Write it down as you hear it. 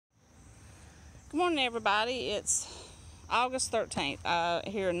Good morning, everybody. It's August 13th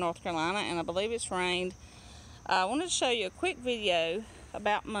here in North Carolina, and I believe it's rained. I wanted to show you a quick video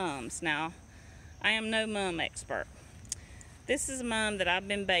about mums. Now, I am no mum expert. This is a mum that I've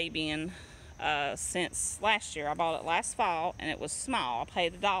been babying since last year. I bought it last fall, and it was small. I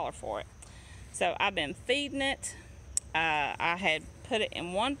paid $1 for it. So I've been feeding it. I had put it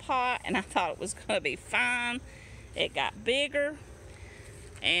in one pot, and I thought it was going to be fine. It got bigger,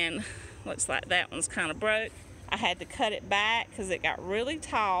 and looks like that one's kind of broke. I had to cut it back because it got really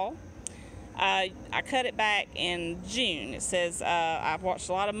tall. I cut it back in June. It says, I've watched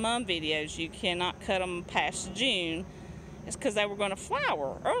a lot of mum videos, you cannot cut them past June. It's because they were going to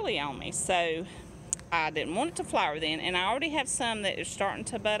flower early on me, so I didn't want it to flower then. And I already have some that are starting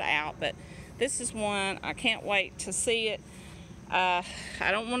to bud out, but this is one I can't wait to see it. I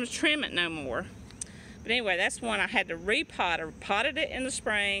don't want to trim it no more. But anyway, that's one I had to repot. I potted it in the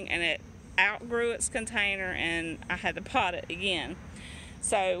spring, and it outgrew its container, and I had to pot it again.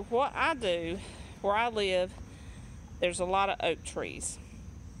 So what I do, where I live, there's a lot of oak trees.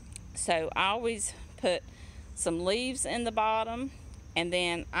 So I always put some leaves in the bottom, and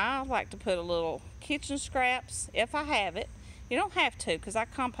then I like to put a little kitchen scraps, if I have it. You don't have to, because I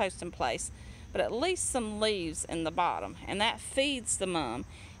compost in place, but at least some leaves in the bottom, and that feeds the mum.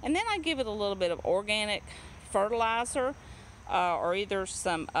 And then I give it a little bit of organic fertilizer, or either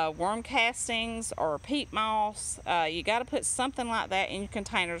some worm castings or peat moss. You got to put something like that in your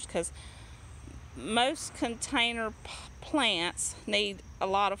containers, because most container plants need a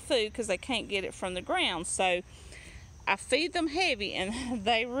lot of food because they can't get it from the ground. So I feed them heavy, and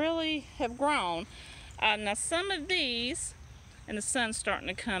they really have grown. Now some of these, and the sun's starting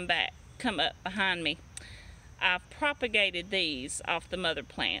to come up behind me, I've propagated these off the mother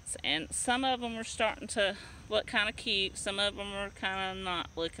plants, and some of them are starting to look kind of cute. Some of them are kind of not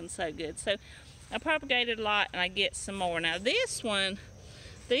looking so good. So I propagated a lot, and I get some more. Now this one,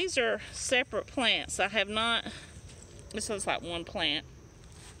 these are separate plants. I have not, this looks like one plant.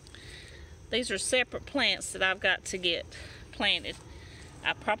 These are separate plants that I've got to get planted.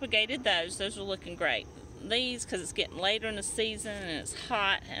 I propagated those. Those are looking great. These, because it's getting later in the season and it's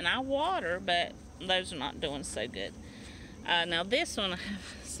hot, and I water, but those are not doing so good. Now this one, I have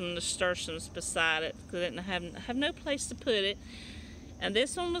some nasturtiums beside it because I didn't have no place to put it. And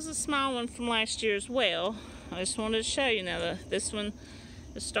this one was a small one from last year as well. I just wanted to show you. Now this one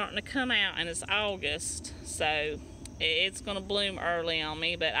is starting to come out, and it's August, so it's going to bloom early on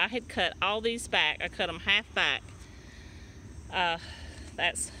me. But I had cut all these back. I cut them half back.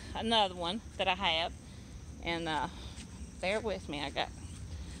 That's another one that I have. And bear with me, I got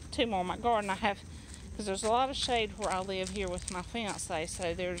two more in my garden. I have, because there's a lot of shade where I live here with my fiance, so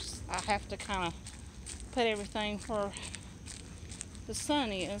I have to kind of put everything where the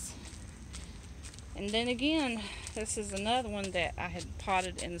sun is. And then again, this is another one that I had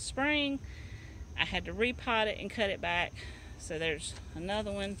potted in the spring. I had to repot it and cut it back. So there's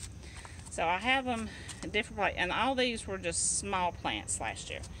another one. So I have them in different places, and all these were just small plants last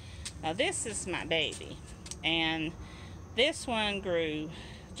year. Now this is my baby, and this one grew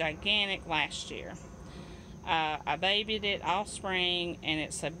gigantic last year. I babied it all spring, and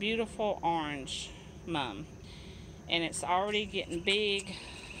it's a beautiful orange mum, and it's already getting big.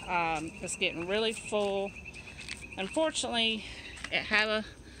 It's getting really full. Unfortunately, it had a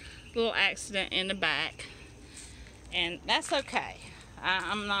little accident in the back, and that's okay.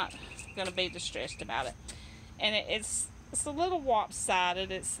 I'm not going to be distressed about it. And it's a little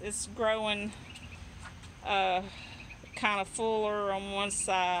lopsided. It's growing kind of fuller on one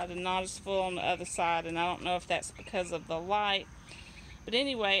side and not as full on the other side, and I don't know if that's because of the light. But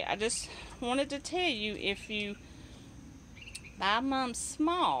anyway, I just wanted to tell you, if you buy mums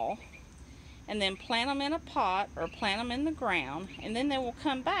small and then plant them in a pot or plant them in the ground, and then they will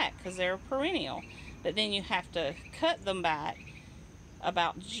come back because they're perennial. But then you have to cut them back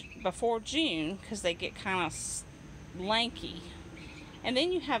about before June because they get kind of lanky. And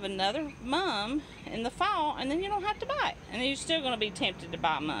then you have another mum in the fall, and then you don't have to buy it. And you're still going to be tempted to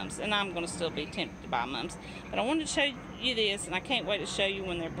buy mums, and I'm going to still be tempted to buy mums. But I wanted to show you this, and I can't wait to show you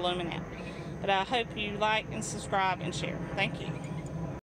when they're blooming out. But I hope you like and subscribe and share. Thank you.